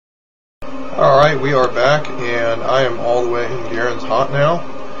Alright, we are back, and I am all the way in Garen's Haunt now.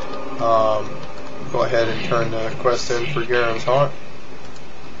 Go ahead and turn the quest in for Garen's Haunt.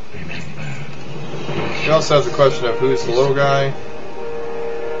 We also have the question of who's the little guy.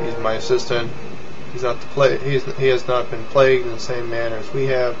 He's my assistant. He's not he has not been plagued in the same manner as we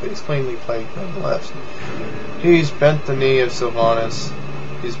have, but he's cleanly plagued nonetheless. He's bent the knee of Sylvanas.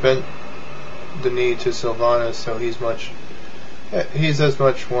 He's bent the knee to Sylvanas, so he's as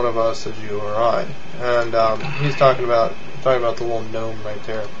much one of us as you or I. And he's talking about the little gnome right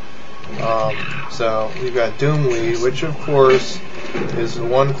there. So we've got Doomweed, which of course is the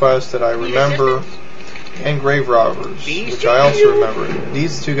one quest that I remember, and Grave Robbers, which I also remember.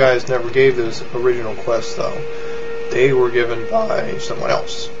 These two guys never gave those original quests though. They were given by someone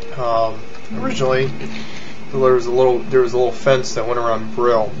else. Originally, there was a little fence that went around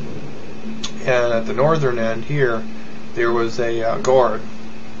Brill, and at the northern end here, there was a guard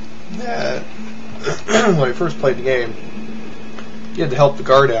that, when I first played the game, you had to help the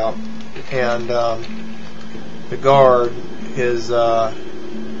guard out, and the guard is,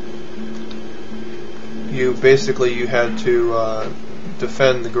 you had to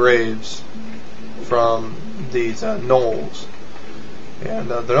defend the graves from these gnolls, and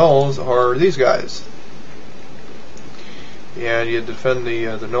the gnolls are these guys, and you had to defend the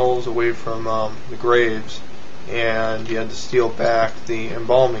gnolls away from the graves. And you had to steal back the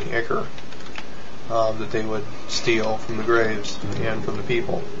embalming ichor that they would steal from the graves and from the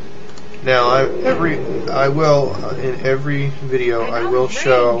people. Now, in every video I will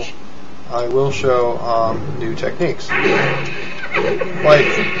show new techniques like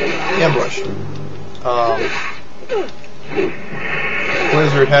ambush.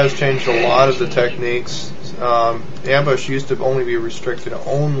 Blizzard has changed a lot of the techniques. Ambush used to only be restricted to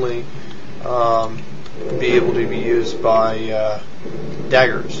be able to be used by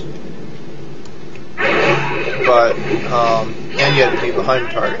daggers, but and you had to be behind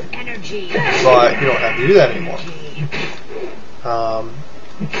the target, but you don't have to do that anymore.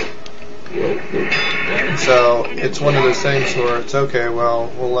 So it's one of those things where it's okay.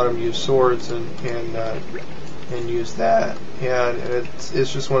 Well, we'll let them use swords and use that, and it's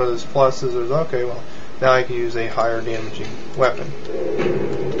just one of those pluses. There's okay. Well, now I can use a higher damaging weapon,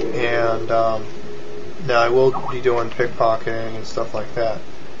 and now I will be doing pickpocketing and stuff like that,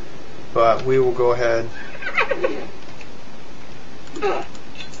 but we will go ahead do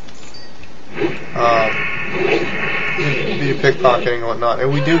pickpocketing and whatnot, and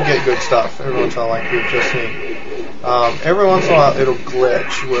we do get good stuff every once in a while, like we've just seen. Every once in a while it'll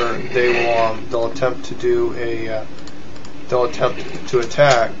glitch where they'll attempt to do they'll attempt to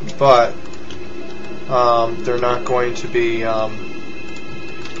attack, but they're not going to be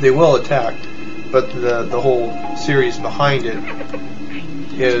they will attack. But the whole series behind it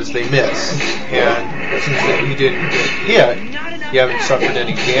is they miss, and since you didn't get hit, you haven't suffered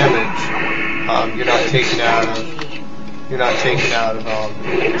any damage. You're not taken out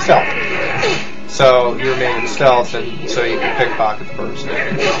of stealth. So you remain in stealth, and so you can pickpocket the person.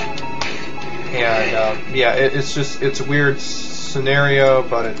 And it's a weird scenario,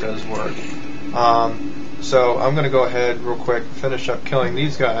 but it does work. So I'm going to go ahead real quick, finish up killing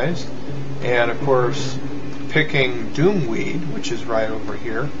these guys. And of course, picking Doomweed, which is right over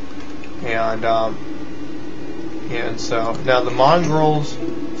here, and so now the mongrels,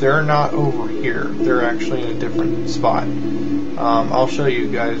 they're not over here; they're actually in a different spot. I'll show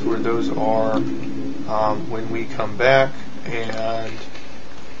you guys where those are when we come back, and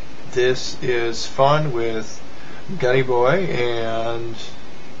this is fun with Gunny Boy, and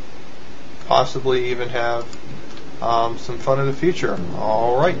possibly even have some fun in the future.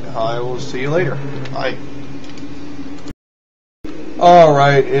 Alright, I will see you later. Bye.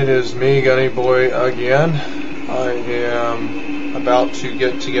 Alright, it is me, Gunny Boy, again. I am about to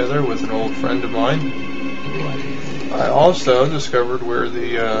get together with an old friend of mine. I also discovered where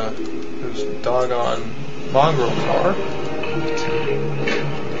those doggone mongrels are.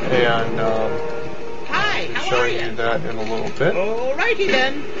 And I'll show you that in a little bit. Alrighty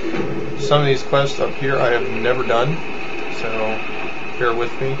then. Some of these quests up here I have never done, so bear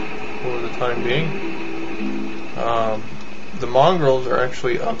with me for the time being. The mongrels are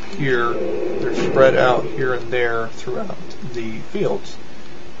actually up here. They're spread out here and there throughout the fields,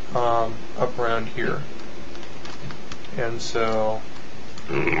 up around here. And so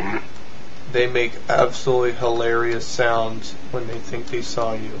they make absolutely hilarious sounds when they think they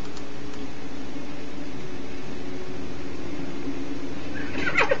saw you.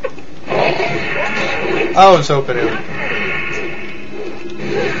 I was hoping it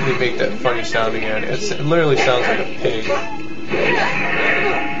would make that funny sound again. It literally sounds like a pig.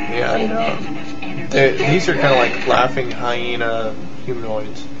 Yeah, And these are kind of like laughing hyena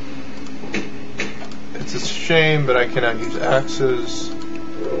humanoids. It's a shame, but I cannot use axes.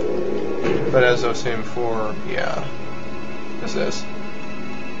 But as I was saying before, yeah, this is.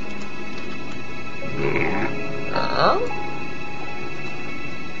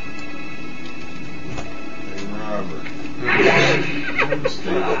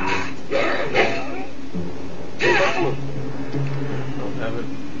 Don't have it.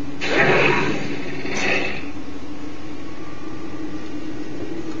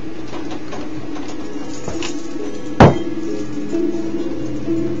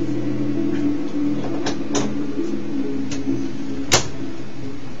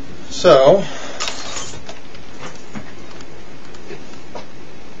 So,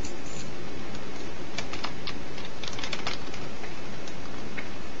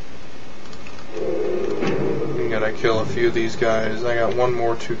 I'm gonna kill a few of these guys. I got one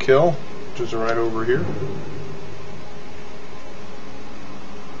more to kill, which is right over here.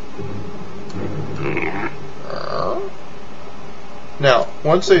 Now,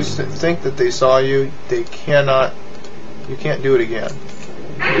 once they think that they saw you, you can't do it again.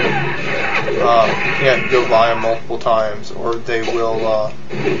 You can't go by them multiple times, or they will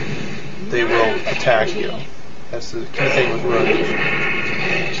attack you. That's the key thing with rogues.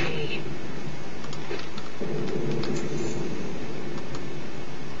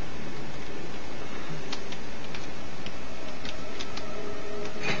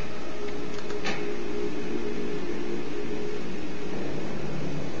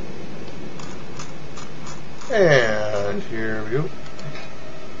 And here we go.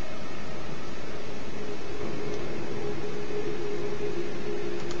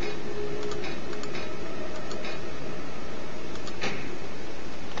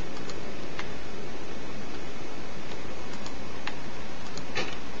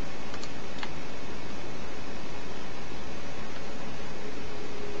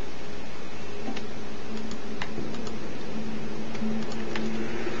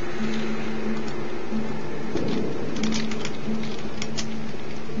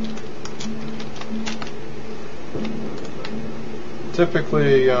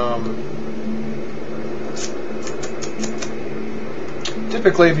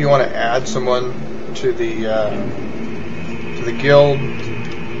 Typically, if you want to add someone to the guild,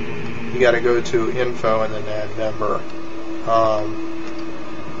 you got to go to info and then add member.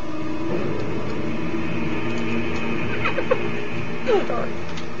 Darn.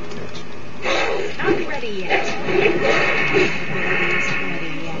 Not ready yet. Not ready yet.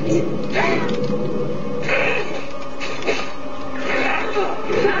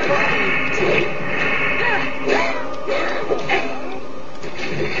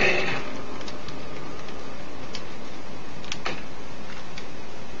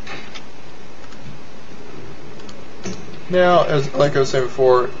 Now, like I was saying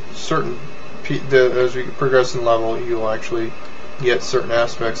before, as we progress in level, you will actually get certain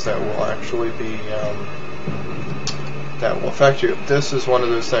aspects that will actually be that will affect you. This is one of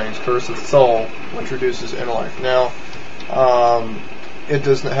those things. Curse of Thul, which reduces intellect. Now, it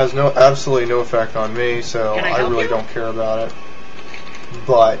has absolutely no effect on me, so I really don't care about it.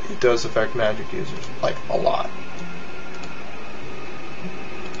 But it does affect magic users, like a lot.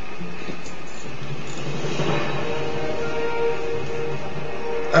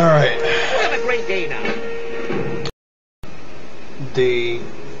 Alright. Have a great day now.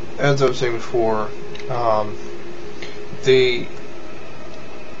 As I was saying before, the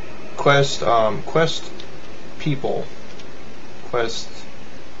quest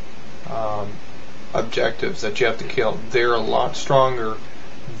objectives that you have to kill, they're a lot stronger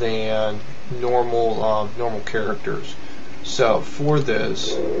than normal characters. So for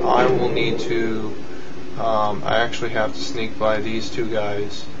this, I will need to I actually have to sneak by these two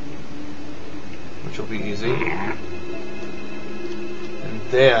guys, which will be easy. And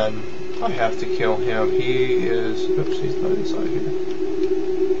then I have to kill him. He's not inside here.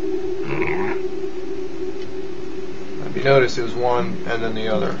 If you notice, it was one and then the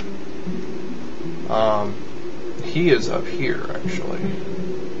other. He is up here, actually.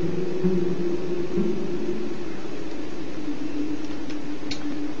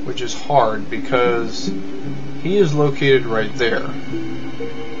 Which is hard because he is located right there.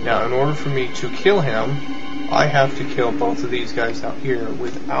 Now, in order for me to kill him, I have to kill both of these guys out here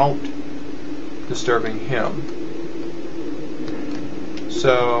without disturbing him.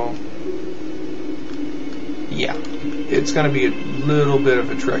 So, yeah, it's going to be a little bit of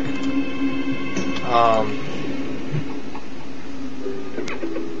a trick.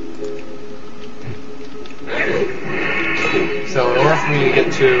 So in order for me to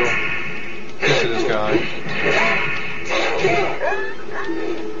get to get to this guy.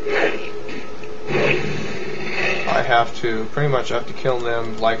 I have to kill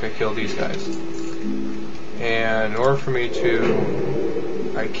them like I kill these guys. And in order for me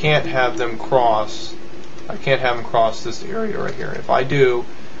to, I can't have them cross this area right here. If I do,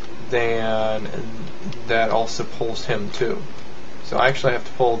 then that also pulls him too. So I actually have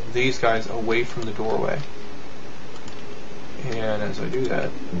to pull these guys away from the doorway. And as I do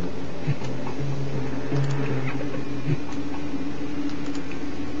that,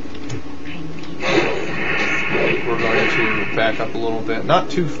 we're going to back up a little bit. Not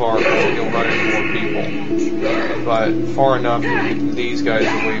too far because you'll run into more people, but far enough to keep these guys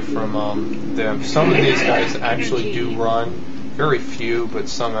away from them. Some of these guys actually do run. Very few, but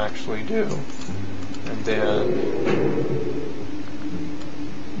some actually do. And then,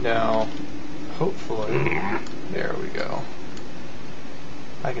 now, hopefully, there we go.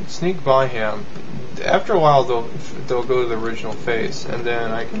 I can sneak by him. After a while, they'll go to the original face, and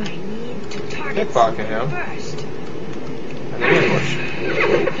then I can pickpocket him. And then ambush.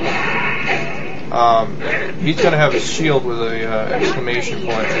 He's going to have a shield with a exclamation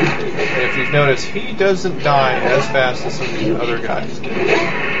point. And if you've noticed, he doesn't die as fast as some of the other guys do.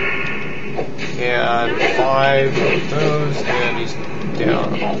 And 5 of those, and he's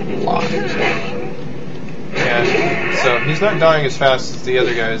down a lot. And so he's not dying as fast as the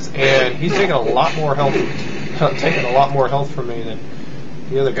other guys, and he's taking a lot more health from me than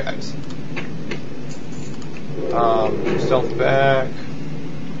the other guys. Stealth back,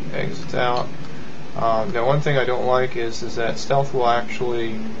 exits out. Now one thing I don't like is that stealth will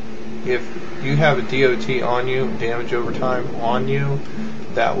actually, if you have a DOT on you, damage over time on you,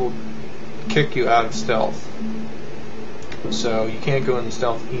 that will kick you out of stealth. So you can't go into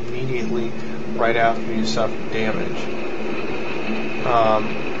stealth immediately right after you suffer damage.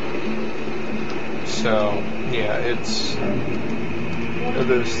 So yeah, it's one of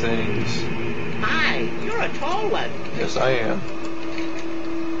those things. Hi, you're a tall one. Yes, I am.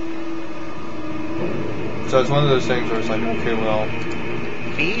 So it's one of those things where it's like, okay, well,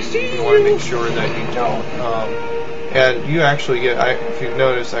 you want to make sure that you don't. And you actually get, if you've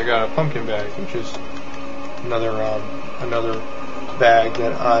noticed, I got a pumpkin bag, which is another bag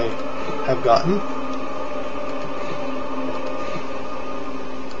that I have gotten.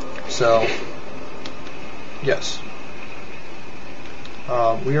 So, yes.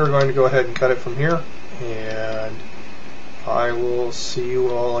 We are going to go ahead and cut it from here, and I will see you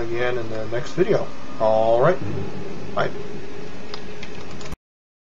all again in the next video. Alright, bye.